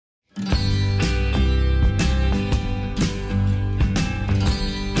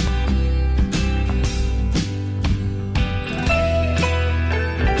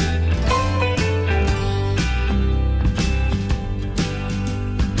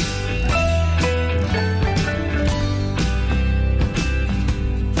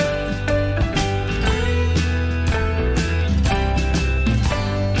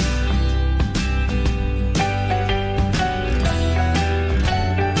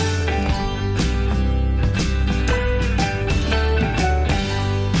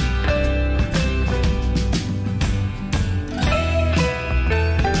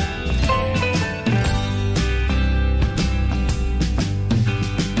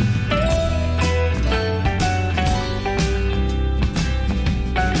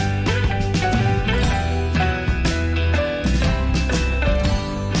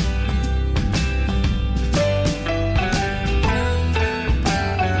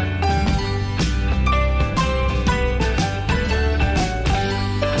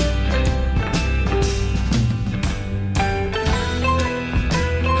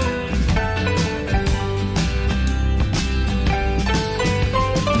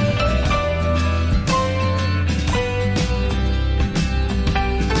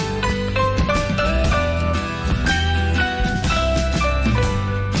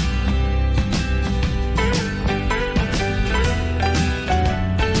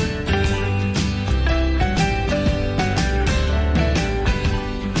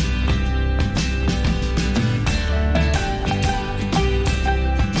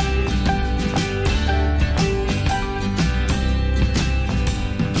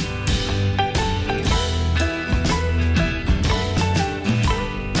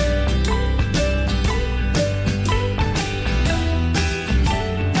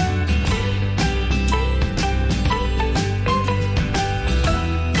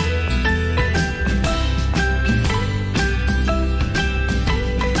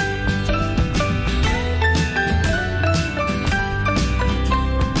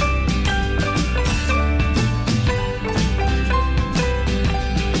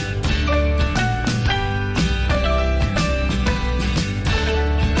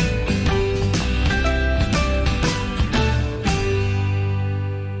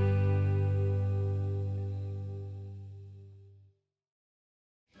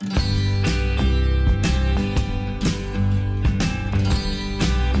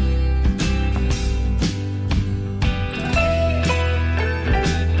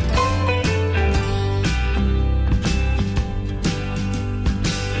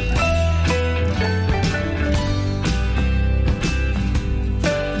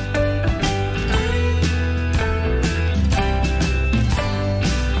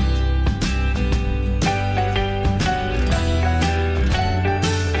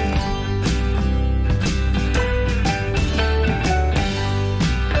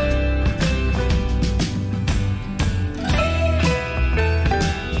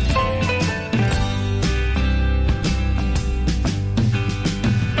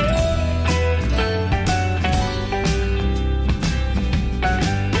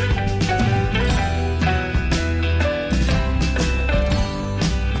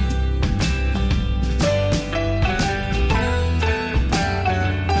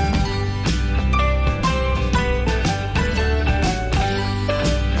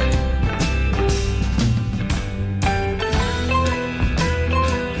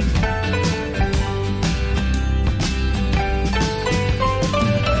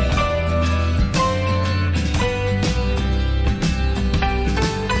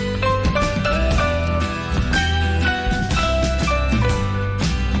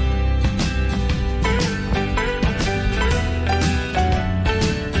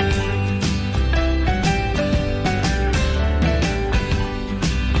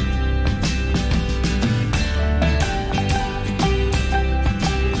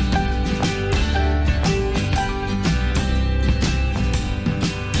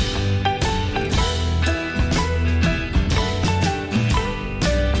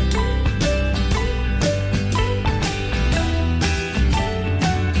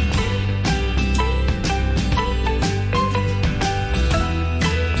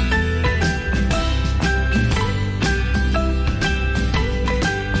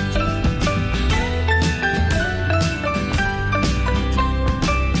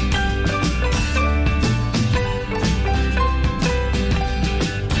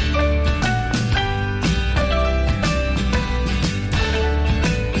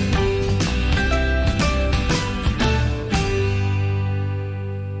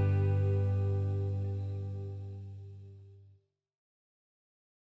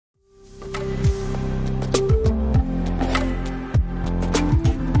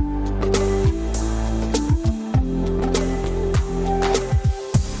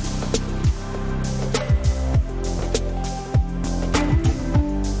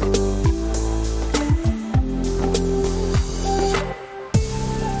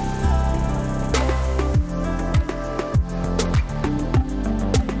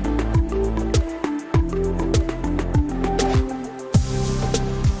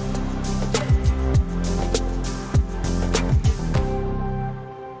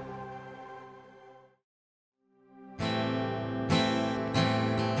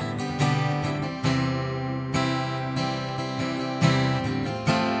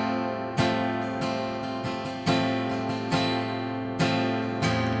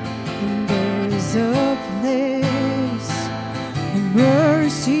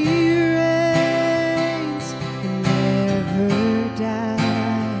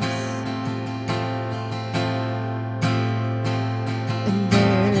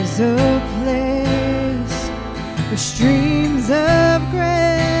a place where streams of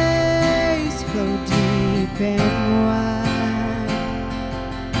grace flow deep and wide,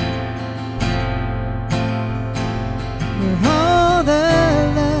 where all the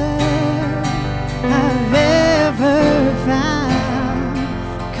love I've ever found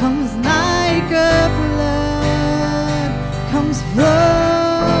comes like a flood, comes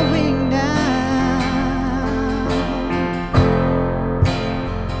flowing down.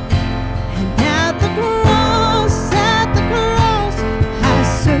 And at the cross, I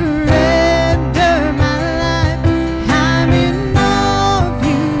surrender my life. I'm in awe of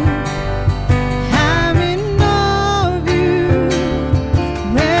you. I'm in awe of you.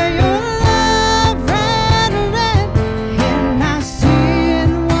 Where your love ran red and my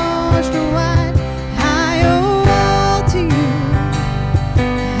sin washed white. I owe all to you.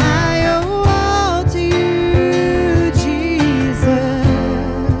 I owe all to you, Jesus.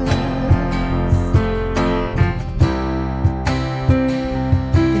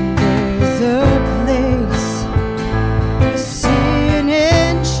 There's a place where sin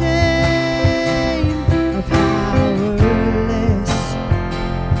and shame are powerless,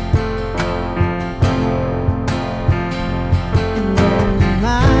 and where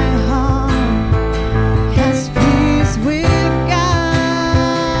my heart has peace with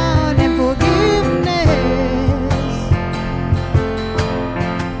God and forgiveness.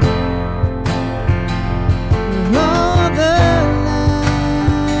 All the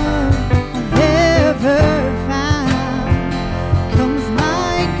love I've ever found comes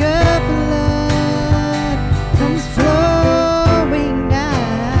like a flood, comes flowing down.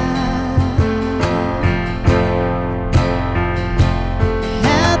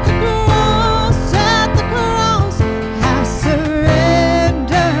 At the cross, I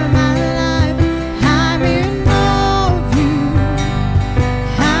surrender my life. I'm in awe of you.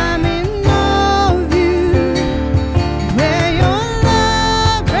 I'm in awe of you. Where your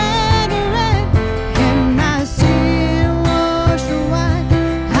love ran red and my sin washed white.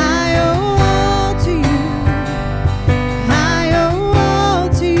 I owe all to you. I owe all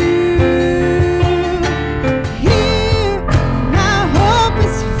to you. Here my hope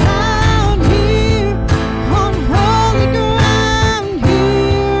is found, here on holy ground.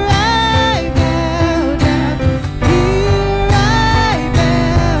 Here I bow down. Here I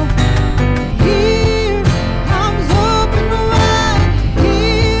bow. Here arms open wide.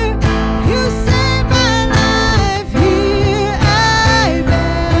 Here you save my life. Here I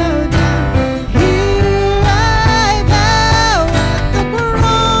bow down. Here I bow.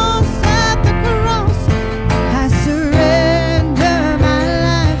 At the cross, I surrender my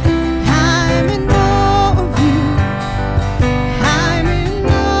life. I'm in awe of you. I'm in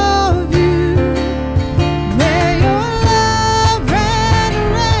awe of you. Where your love ran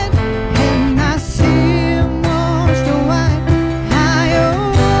red and my sin washed white. I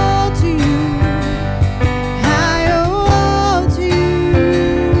owe all to you. I owe all to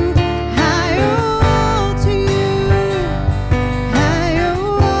you. I owe all to you. I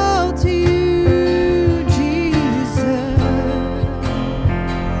owe all to you, Jesus.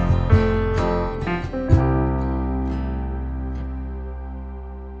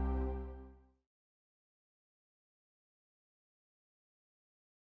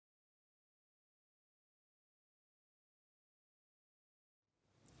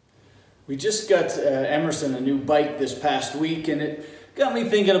 We just got Emerson a new bike this past week, and it got me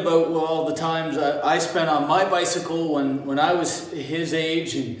thinking about all the times I spent on my bicycle when I was his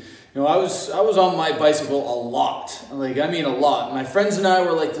age, and I was on my bicycle a lot. Like, I mean a lot. My friends and I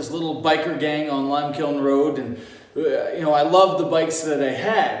were like this little biker gang on Limekiln Road, and I loved the bikes that I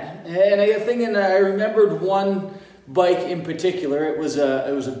had. And I remembered one bike in particular. It was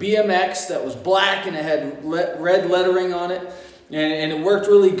a BMX that was black and it had red lettering on it, and it worked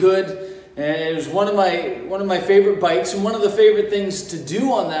really good. And it was one of my favorite bikes, and one of the favorite things to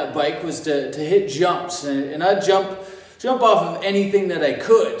do on that bike was to hit jumps, and I'd jump off of anything that I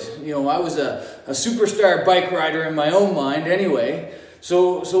could. I was a superstar bike rider in my own mind anyway.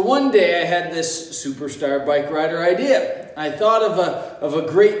 So one day I had this superstar bike rider idea. I thought of a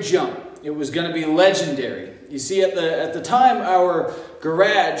great jump. It was going to be legendary. You see, at the time, our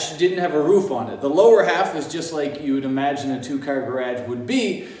garage didn't have a roof on it. The lower half was just like you would imagine a two-car garage would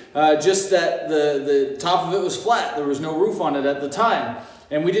be, just that the top of it was flat. There was no roof on it at the time.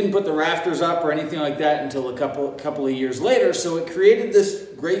 And we didn't put the rafters up or anything like that until a couple of years later. So it created this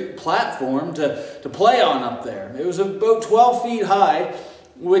great platform to play on up there. It was about 12 feet high,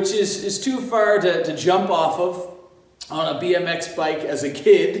 which is too far to jump off of on a BMX bike as a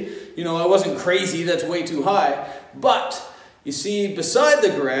kid. I wasn't crazy, that's way too high. But You see, beside the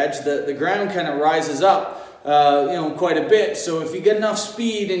garage, the ground kind of rises up, quite a bit. So if you get enough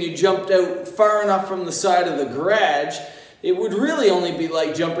speed and you jumped out far enough from the side of the garage, it would really only be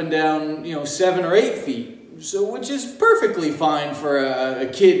like jumping down, 7 or 8 feet. So, which is perfectly fine for a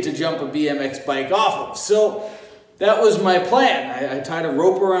kid to jump a BMX bike off of. So that was my plan. I tied a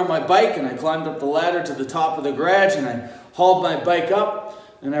rope around my bike and I climbed up the ladder to the top of the garage and I hauled my bike up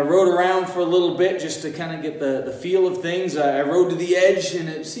and I rode around for a little bit just to kind of get the feel of things. I rode to the edge and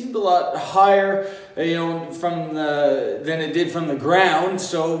it seemed a lot higher, than it did from the ground.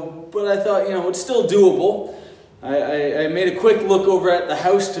 So, but I thought, it's still doable. I made a quick look over at the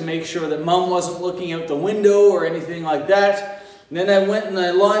house to make sure that Mom wasn't looking out the window or anything like that. And then I went and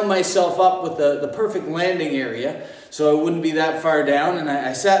I lined myself up with the perfect landing area so I wouldn't be that far down. And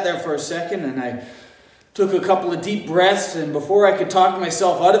I sat there for a second and I took a couple of deep breaths, and before I could talk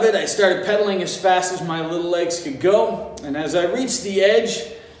myself out of it, I started pedaling as fast as my little legs could go. And as I reached the edge,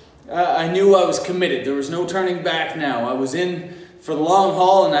 I knew I was committed. There was no turning back now. I was in for the long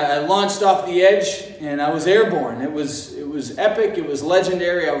haul, and I launched off the edge, and I was airborne. It was epic. It was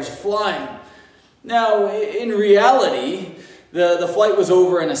legendary. I was flying. Now, in reality, the flight was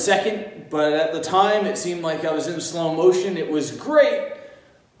over in a second, but at the time, it seemed like I was in slow motion. It was great.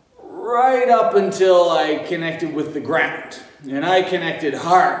 Right up until I connected with the ground, and I connected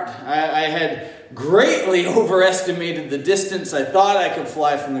hard. I had greatly overestimated the distance I thought I could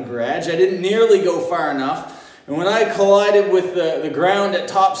fly from the garage. I didn't nearly go far enough, and when I collided with the ground at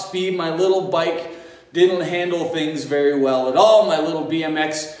top speed, my little bike didn't handle things very well at all. My little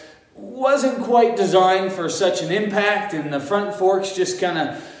BMX wasn't quite designed for such an impact, and the front forks just kind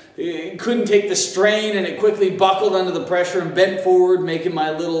of couldn't take the strain, and it quickly buckled under the pressure and bent forward, making my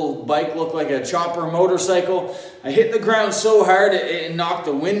little bike look like a chopper motorcycle. I hit the ground so hard it knocked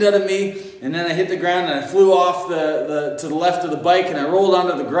the wind out of me, and then I hit the ground and I flew off to the left of the bike, and I rolled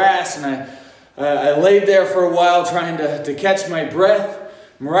onto the grass, and I laid there for a while trying to catch my breath.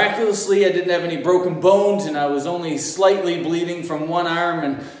 Miraculously, I didn't have any broken bones, and I was only slightly bleeding from one arm,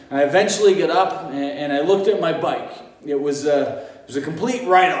 and I eventually got up and I looked at my bike. It was a complete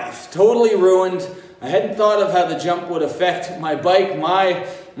write-off, totally ruined. I hadn't thought of how the jump would affect my bike.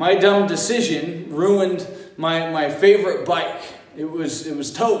 My dumb decision ruined my favorite bike. It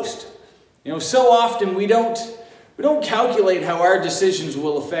was toast. So often we don't calculate how our decisions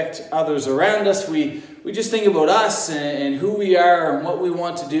will affect others around us. We just think about us and who we are and what we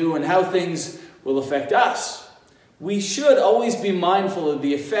want to do and how things will affect us. We should always be mindful of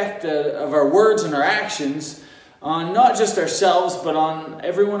the effect of our words and our actions on not just ourselves, but on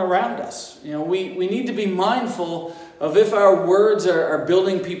everyone around us. We need to be mindful of if our words are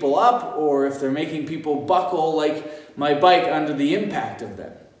building people up or if they're making people buckle like my bike under the impact of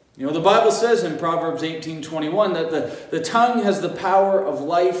them. The Bible says in Proverbs 18:21 that the tongue has the power of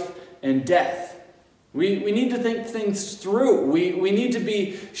life and death. We need to think things through. We need to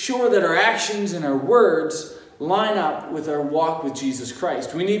be sure that our actions and our words line up with our walk with Jesus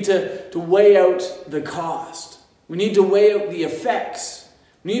Christ. We need to weigh out the cost. We need to weigh out the effects.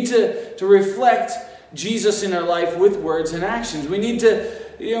 We need to reflect Jesus in our life with words and actions. We need to,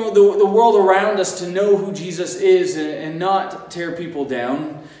 the world around us to know who Jesus is and not tear people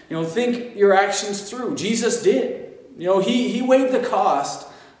down. Think your actions through. Jesus did. He weighed the cost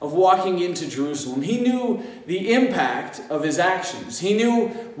of walking into Jerusalem. He knew the impact of his actions. He knew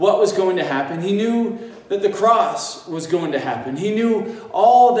what was going to happen. He knew that the cross was going to happen. He knew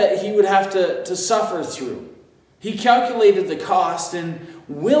all that he would have to suffer through. He calculated the cost and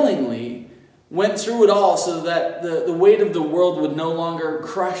willingly went through it all so that the weight of the world would no longer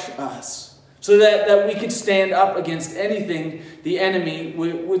crush us, so that we could stand up against anything the enemy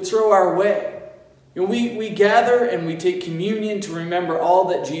would throw our way. We gather and we take communion to remember all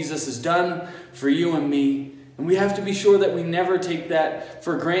that Jesus has done for you and me, and we have to be sure that we never take that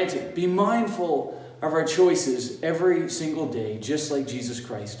for granted. Be mindful of our choices every single day, just like Jesus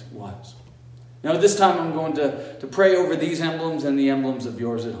Christ was. Now, this time I'm going to pray over these emblems and the emblems of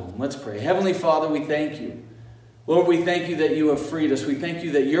yours at home. Let's pray. Heavenly Father, we thank you. Lord, we thank you that you have freed us. We thank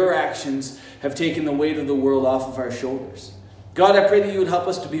you that your actions have taken the weight of the world off of our shoulders. God, I pray that you would help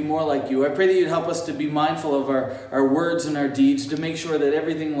us to be more like you. I pray that you'd help us to be mindful of our words and our deeds, to make sure that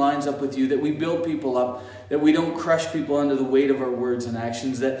everything lines up with you, that we build people up, that we don't crush people under the weight of our words and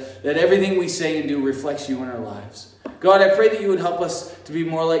actions, that everything we say and do reflects you in our lives. God, I pray that you would help us to be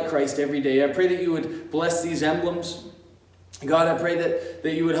more like Christ every day. I pray that you would bless these emblems. God, I pray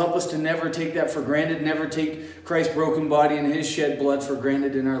that you would help us to never take that for granted, never take Christ's broken body and his shed blood for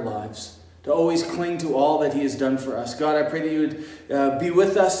granted in our lives, to always cling to all that he has done for us. God, I pray that you would be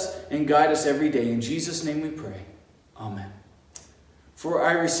with us and guide us every day. In Jesus' name we pray. Amen. For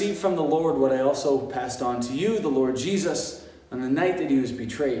I received from the Lord what I also passed on to you. The Lord Jesus, on the night that he was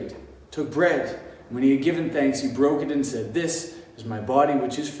betrayed, took bread. And when he had given thanks, he broke it and said, "This is my body,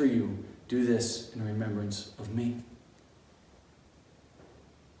 which is for you. Do this in remembrance of me."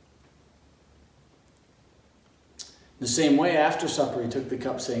 In the same way, after supper, he took the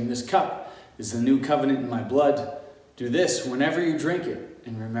cup, saying, "This cup is the new covenant in my blood. Do this whenever you drink it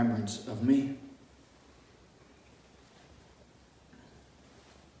in remembrance of me."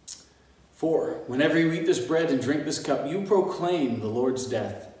 For whenever you eat this bread and drink this cup, you proclaim the Lord's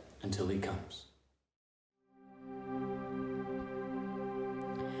death until he comes.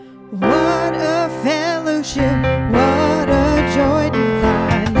 What a fellowship, what a joy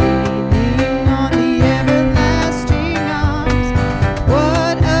divine, leaning on the everlasting arms.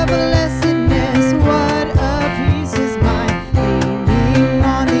 What a blessedness, what a peace is mine, leaning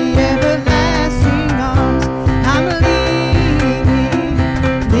on the everlasting arms. I'm leaning,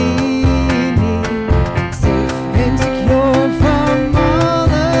 safe and secure from all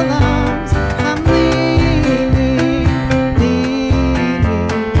alarms. I'm leaning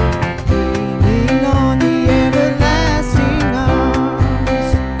on the everlasting arms.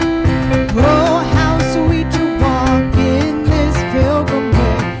 Oh, how sweet to walk in this pilgrim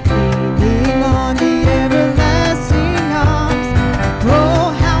way, leaning on the everlasting arms. Oh,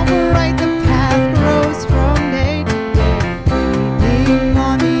 how bright the path grows from day to day, leaning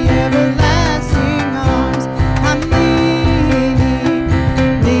on the everlasting arms. I'm leaning,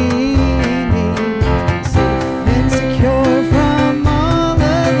 safe and secure from all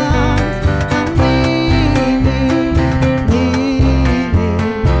alarms. I'm leaning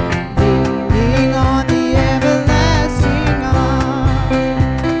on the everlasting arms.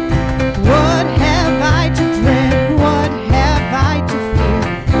 What have I to dread? What have I to fear?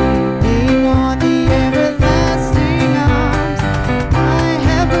 Leaning on the everlasting arms. I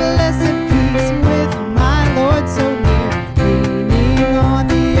have blessed peace with my Lord so near. Leaning on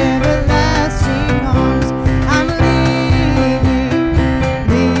the everlasting arms. I'm leaning,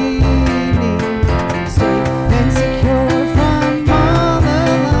 safe and secure from all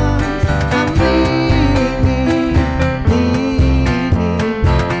alarms. I'm leaning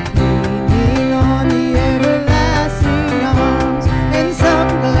on the everlasting arms. In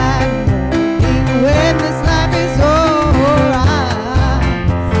some glad morning when this life is over, I'll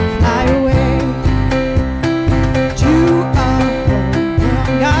fly away to a home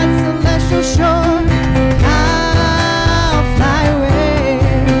from God's celestial shore. I'll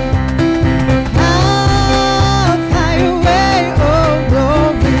fly away, oh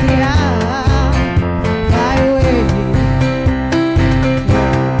glory, I'll fly away.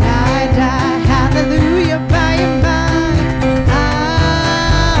 When I die, hallelujah, by and by,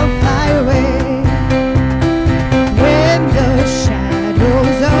 I'll fly away. When the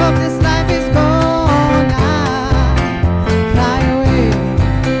shadows of this life is gone, I'll fly away.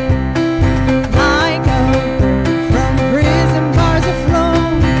 Like a bird from prison bars are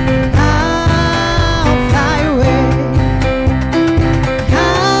flown, I'll fly away.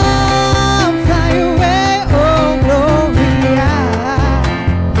 I'll fly away, oh glory, I'll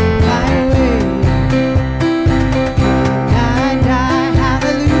fly away. When I die,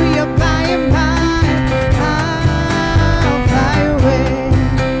 hallelujah, by and by, I'll fly away.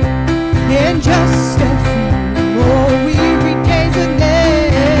 In just a few more weary days and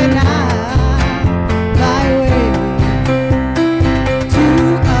then I'll fly away to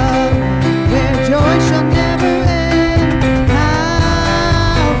a land where joy shall never end.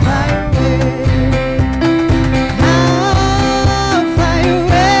 I'll fly away. I'll fly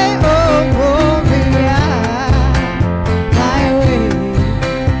away, oh glory, I'll fly away.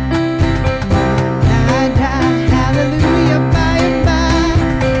 When I die, hallelujah, by and by,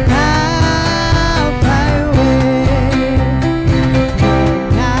 I'll fly away.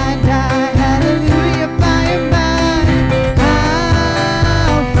 When I die, hallelujah, by and by,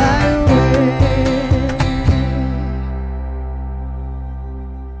 I'll fly away.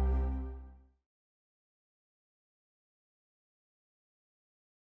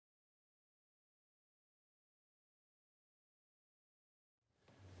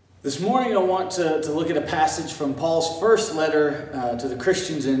 This morning I want to look at a passage from Paul's first letter to the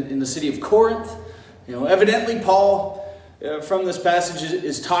Christians in the city of Corinth. You know, evidently Paul, from this passage,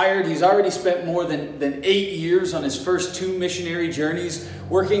 is tired. He's already spent more than 8 years on his first 2 missionary journeys,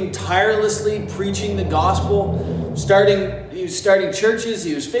 working tirelessly, preaching the gospel, he was starting churches.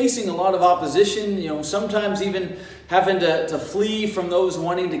 He was facing a lot of opposition, you know, sometimes even having to flee from those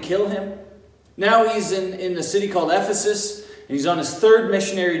wanting to kill him. Now he's in a city called Ephesus, and he's on his 3rd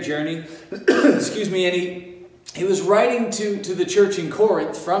missionary journey. Excuse me, and he was writing to the church in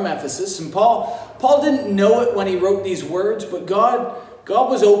Corinth from Ephesus, and Paul didn't know it when he wrote these words, but God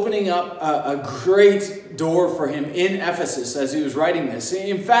was opening up a great door for him in Ephesus as he was writing this.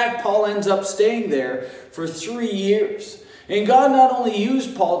 In fact, Paul ends up staying there for 3 years. And God not only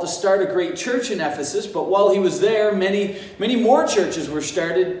used Paul to start a great church in Ephesus, but while he was there, many more churches were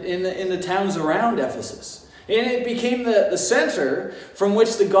started in the towns around Ephesus. And it became the center from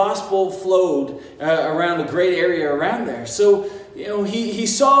which the gospel flowed around a great area around there. So, he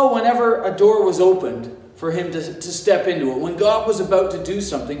saw whenever a door was opened for him to step into it. When God was about to do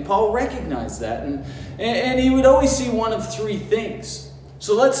something, Paul recognized that. And he would always see one of three things.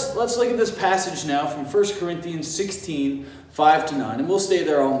 So let's look at this passage now from 1 Corinthians 16, 5-9. And we'll stay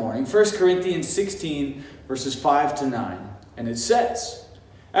there all morning. 1 Corinthians 16, verses 5-9. And it says,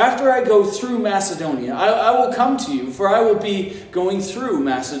 "After I go through Macedonia, I will come to you, for I will be going through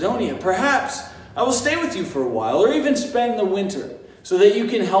Macedonia. Perhaps I will stay with you for a while, or even spend the winter, so that you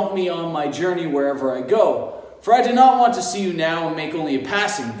can help me on my journey wherever I go. For I do not want to see you now and make only a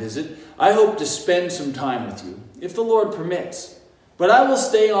passing visit. I hope to spend some time with you, if the Lord permits. But I will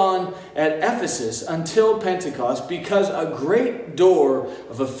stay on at Ephesus until Pentecost, because a great door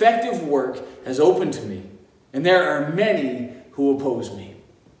of effective work has opened to me, and there are many who oppose me."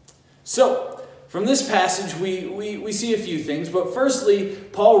 So, from this passage, we see a few things. But firstly,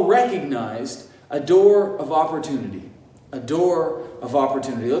 Paul recognized a door of opportunity. A door of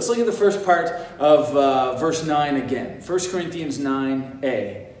opportunity. Let's look at the first part of verse 9 again. 1 Corinthians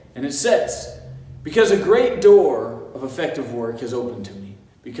 9a. And it says, "Because a great door of effective work has opened to me."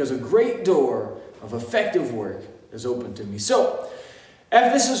 Because a great door of effective work has opened to me. So,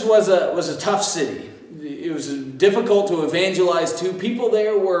 Ephesus was a tough city. It was difficult to evangelize to. People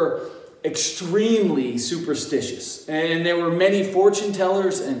there were extremely superstitious. And there were many fortune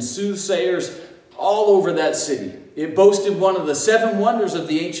tellers and soothsayers all over that city. It boasted one of the 7 wonders of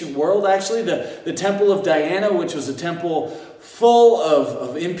the ancient world, actually, the Temple of Diana, which was a temple full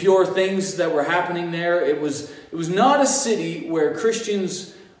of impure things that were happening there. It was not a city where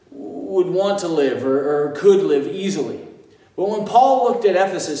Christians would want to live or could live easily. But when Paul looked at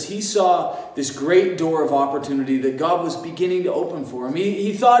Ephesus, he saw this great door of opportunity that God was beginning to open for him.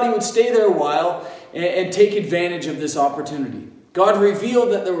 He thought he would stay there a while and take advantage of this opportunity. God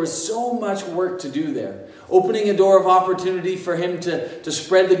revealed that there was so much work to do there, opening a door of opportunity for him to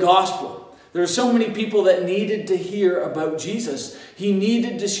spread the gospel. There were so many people that needed to hear about Jesus. He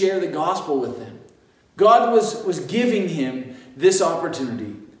needed to share the gospel with them. God was giving him this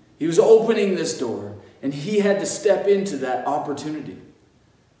opportunity. He was opening this door, and he had to step into that opportunity.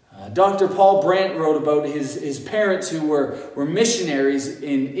 Dr. Paul Brandt wrote about his parents who were missionaries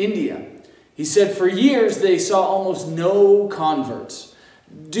in India. He said, "For years they saw almost no converts,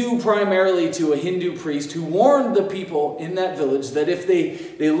 due primarily to a Hindu priest who warned the people in that village that if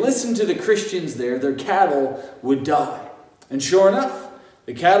they listened to the Christians there, their cattle would die. And sure enough,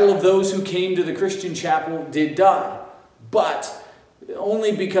 the cattle of those who came to the Christian chapel did die, but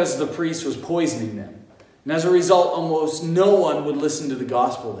only because the priest was poisoning them. And as a result, almost no one would listen to the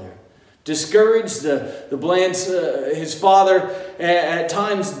gospel there. Discouraged, the Blants, his father, at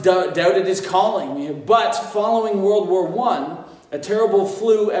times doubted his calling. But following World War I, a terrible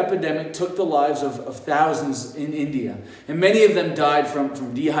flu epidemic took the lives of thousands in India. And many of them died from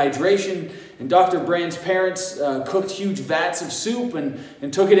dehydration. And Dr. Brand's parents cooked huge vats of soup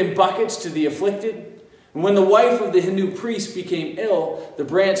and took it in buckets to the afflicted. And when the wife of the Hindu priest became ill, the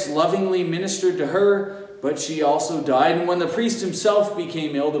Brants lovingly ministered to her, but she also died. And when the priest himself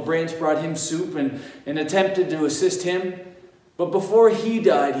became ill, the Brants brought him soup and attempted to assist him. But before he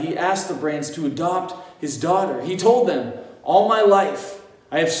died, he asked the Brants to adopt his daughter. He told them, "All my life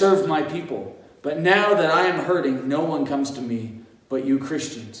I have served my people, but now that I am hurting, no one comes to me but you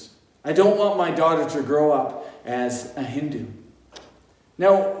Christians. I don't want my daughter to grow up as a Hindu."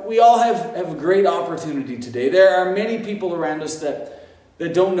 Now, we all have a great opportunity today. There are many people around us that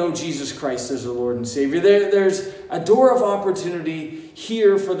don't know Jesus Christ as their Lord and Savior. There's a door of opportunity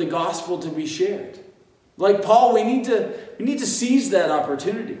here for the gospel to be shared. Like Paul, we need to seize that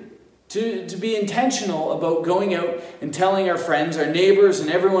opportunity. To be intentional about going out and telling our friends, our neighbors, and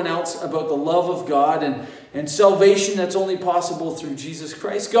everyone else about the love of God and salvation that's only possible through Jesus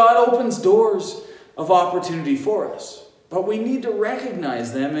Christ. God opens doors of opportunity for us. But we need to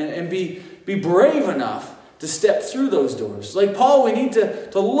recognize them and be brave enough to step through those doors. Like Paul, we need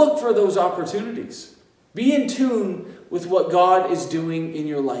to look for those opportunities. Be in tune with what God is doing in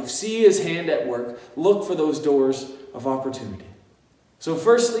your life. See his hand at work. Look for those doors of opportunity. So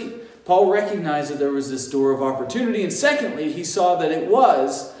firstly, Paul recognized that there was this door of opportunity. And secondly, he saw that it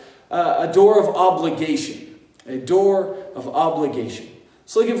was a door of obligation. A door of obligation.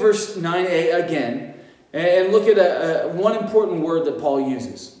 So look at verse 9a again, and look at one important word that Paul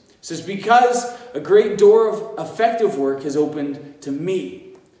uses. It says, because a great door of effective work has opened to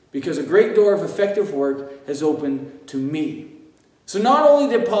me. Because a great door of effective work has opened to me. So not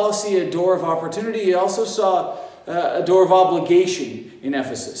only did Paul see a door of opportunity, he also saw a door of obligation in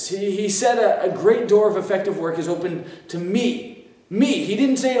Ephesus. He said a great door of effective work is open to me. Me. He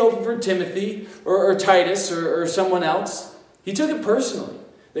didn't say it open for Timothy or Titus or someone else. He took it personally.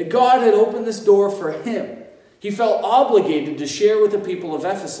 That God had opened this door for him. He felt obligated to share with the people of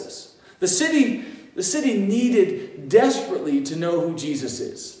Ephesus. The city needed desperately to know who Jesus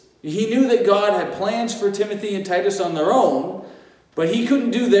is. He knew that God had plans for Timothy and Titus on their own, but he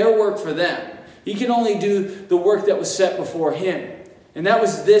couldn't do their work for them. He could only do the work that was set before him. And that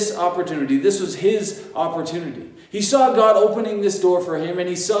was this opportunity. This was his opportunity. He saw God opening this door for him, and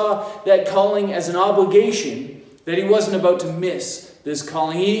he saw that calling as an obligation, that he wasn't about to miss this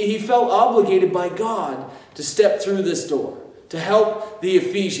calling. He felt obligated by God to step through this door, to help the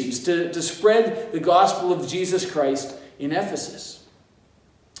Ephesians, to spread the gospel of Jesus Christ in Ephesus.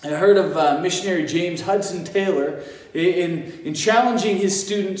 I heard of missionary James Hudson Taylor in challenging his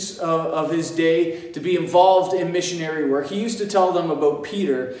students of his day to be involved in missionary work. He used to tell them about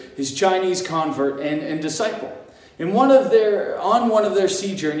Peter, his Chinese convert and disciple. On one of their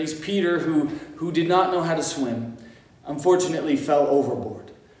sea journeys, Peter, who did not know how to swim, unfortunately fell overboard.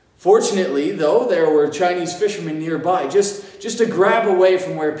 Fortunately, though, there were Chinese fishermen nearby, just a grab away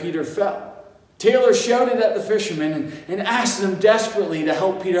from where Peter fell. Taylor shouted at the fishermen and asked them desperately to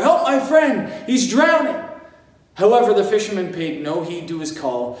help Peter. "Help my friend, he's drowning." However, the fishermen paid no heed to his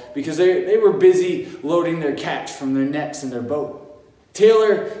call because they were busy loading their catch from their nets in their boat.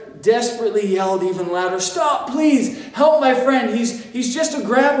 Taylor desperately yelled even louder, "Stop, please, help my friend, he's just a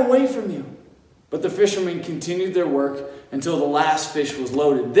grab away from you." But the fishermen continued their work until the last fish was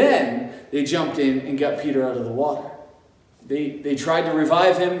loaded. Then they jumped in and got Peter out of the water. They tried to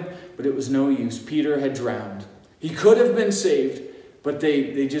revive him, but it was no use. Peter had drowned. He could have been saved, but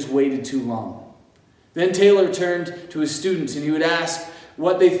they just waited too long. Then Taylor turned to his students and he would ask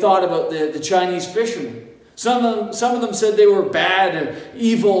what they thought about the Chinese fishermen. Some of them said they were bad and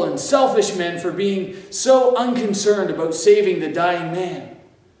evil and selfish men for being so unconcerned about saving the dying man.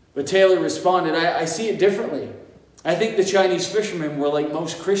 But Taylor responded, I see it differently. I think the Chinese fishermen were like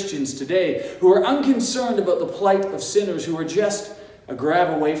most Christians today, who are unconcerned about the plight of sinners who are just a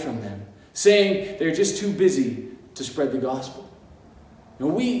grab away from them, saying they're just too busy to spread the gospel. Now,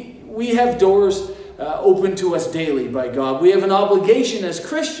 we have doors open to us daily by God. We have an obligation as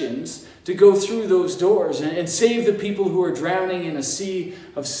Christians to go through those doors and save the people who are drowning in a sea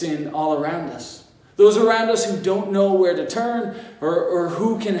of sin all around us. Those around us who don't know where to turn or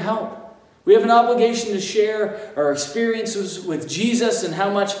who can help. We have an obligation to share our experiences with Jesus and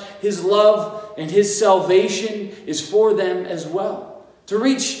how much his love and his salvation is for them as well. To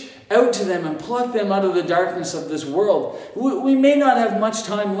reach out to them and pluck them out of the darkness of this world. We may not have much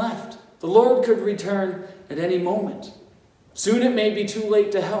time left. The Lord could return at any moment. Soon it may be too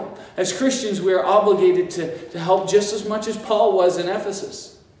late to help. As Christians, we are obligated to help just as much as Paul was in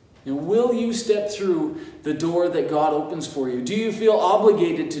Ephesus. And will you step through the door that God opens for you? Do you feel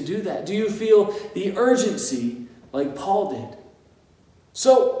obligated to do that? Do you feel the urgency like Paul did?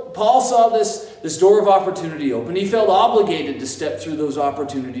 So Paul saw this door of opportunity open. He felt obligated to step through those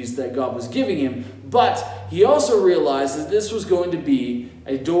opportunities that God was giving him. But he also realized that this was going to be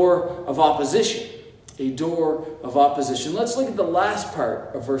a door of opposition. A door of opposition. Let's look at the last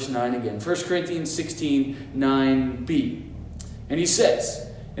part of verse 9 again. 1 Corinthians 16, 9b. And he says,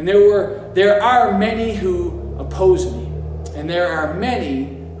 "And there are many who oppose me. And there are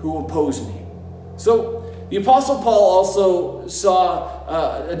many who oppose me." So the Apostle Paul also saw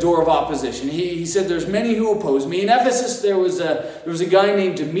a door of opposition. He said, "There's many who oppose me." In Ephesus, there was a guy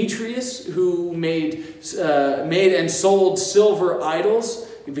named Demetrius who made and sold silver idols,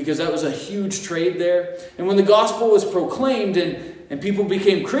 because that was a huge trade there. And when the gospel was proclaimed and people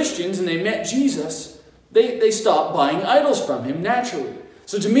became Christians and they met Jesus, they stopped buying idols from him naturally.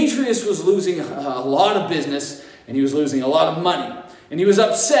 So Demetrius was losing a lot of business and he was losing a lot of money. And he was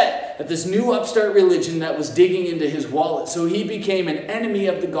upset at this new upstart religion that was digging into his wallet. So he became an enemy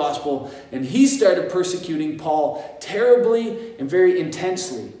of the gospel and he started persecuting Paul terribly and very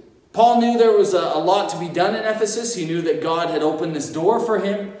intensely. Paul knew there was a lot to be done in Ephesus. He knew that God had opened this door for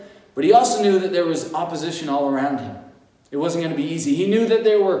him, but he also knew that there was opposition all around him. It wasn't going to be easy. He knew that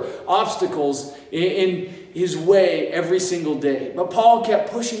there were obstacles in his way every single day. But Paul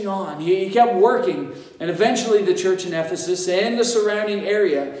kept pushing on. He kept working, and eventually the church in Ephesus and the surrounding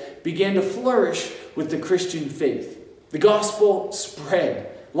area began to flourish with the Christian faith. The gospel spread.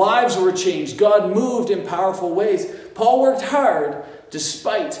 Lives were changed. God moved in powerful ways. Paul worked hard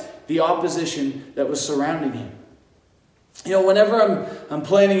despite the opposition that was surrounding him. You know, whenever I'm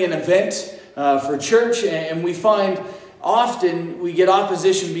planning an event for church, and we find often we get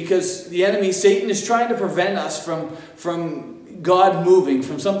opposition because the enemy, Satan, is trying to prevent us from God moving,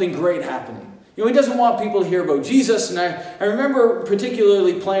 from something great happening. You know, he doesn't want people to hear about Jesus. And I remember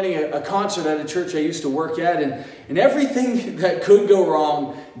particularly planning a concert at a church I used to work at, and everything that could go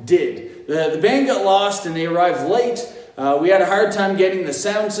wrong did. The band got lost and they arrived late. We had a hard time getting the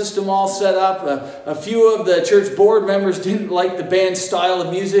sound system all set up. A few of the church board members didn't like the band's style of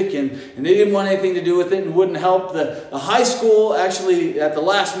music, and they didn't want anything to do with it and wouldn't help. The high school actually, at the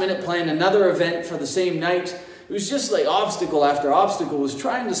last minute, planned another event for the same night. It was just like obstacle after obstacle was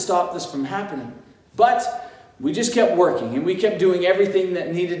trying to stop this from happening. But we just kept working, and we kept doing everything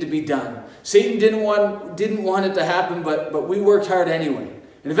that needed to be done. Satan didn't want it to happen, but we worked hard anyway.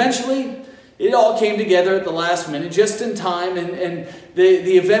 And eventually, it all came together at the last minute, just in time, and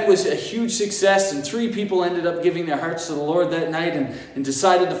the event was a huge success, and 3 people ended up giving their hearts to the Lord that night and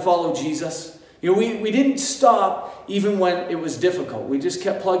decided to follow Jesus. You know, we didn't stop even when it was difficult. We just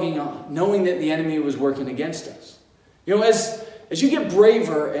kept plugging on, knowing that the enemy was working against us. You know, as you get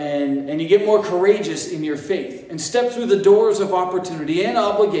braver and you get more courageous in your faith and step through the doors of opportunity and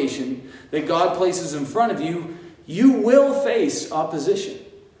obligation that God places in front of you, you will face opposition.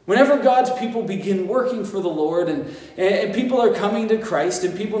 Whenever God's people begin working for the Lord and people are coming to Christ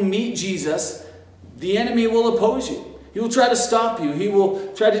and people meet Jesus, the enemy will oppose you. He will try to stop you. He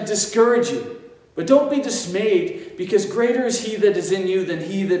will try to discourage you. But don't be dismayed, because greater is he that is in you than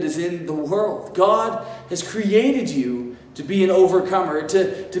he that is in the world. God has created you to be an overcomer,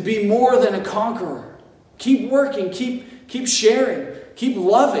 to be more than a conqueror. Keep working, keep sharing, keep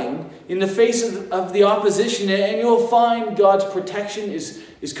loving in the face of the opposition, and you'll find God's protection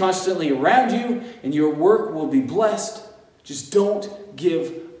is constantly around you, and your work will be blessed. Just don't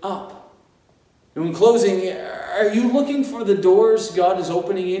give up. And in closing, are you looking for the doors God is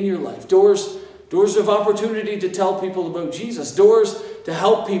opening in your life? Doors of opportunity to tell people about Jesus. Doors to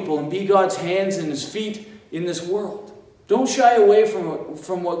help people and be God's hands and his feet in this world. Don't shy away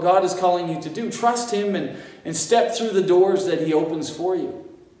from what God is calling you to do. Trust him and step through the doors that he opens for you.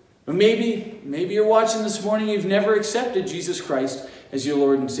 But maybe you're watching this morning, you've never accepted Jesus Christ as your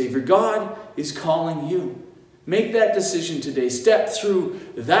Lord and Savior. God is calling you. Make that decision today. Step through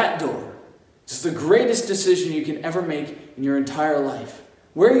that door. It's the greatest decision you can ever make in your entire life.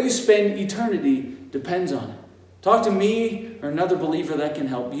 Where you spend eternity depends on it. Talk to me or another believer that can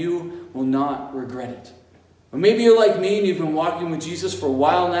help. You will not regret it. Or maybe you're like me and you've been walking with Jesus for a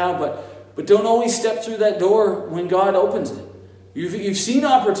while now, but don't always step through that door when God opens it. You've seen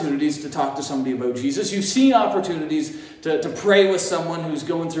opportunities to talk to somebody about Jesus. You've seen opportunities to pray with someone who's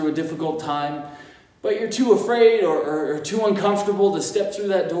going through a difficult time, but you're too afraid or too uncomfortable to step through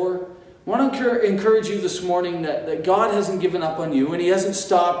that door. I want to encourage you this morning that God hasn't given up on you, and he hasn't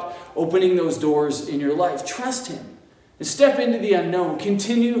stopped opening those doors in your life. Trust him and step into the unknown.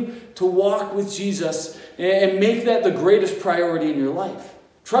 Continue to walk with Jesus and make that the greatest priority in your life.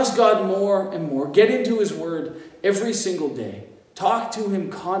 Trust God more and more. Get into his word every single day. Talk to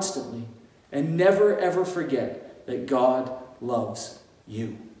him constantly, and never ever forget that God loves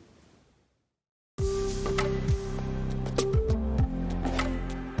you.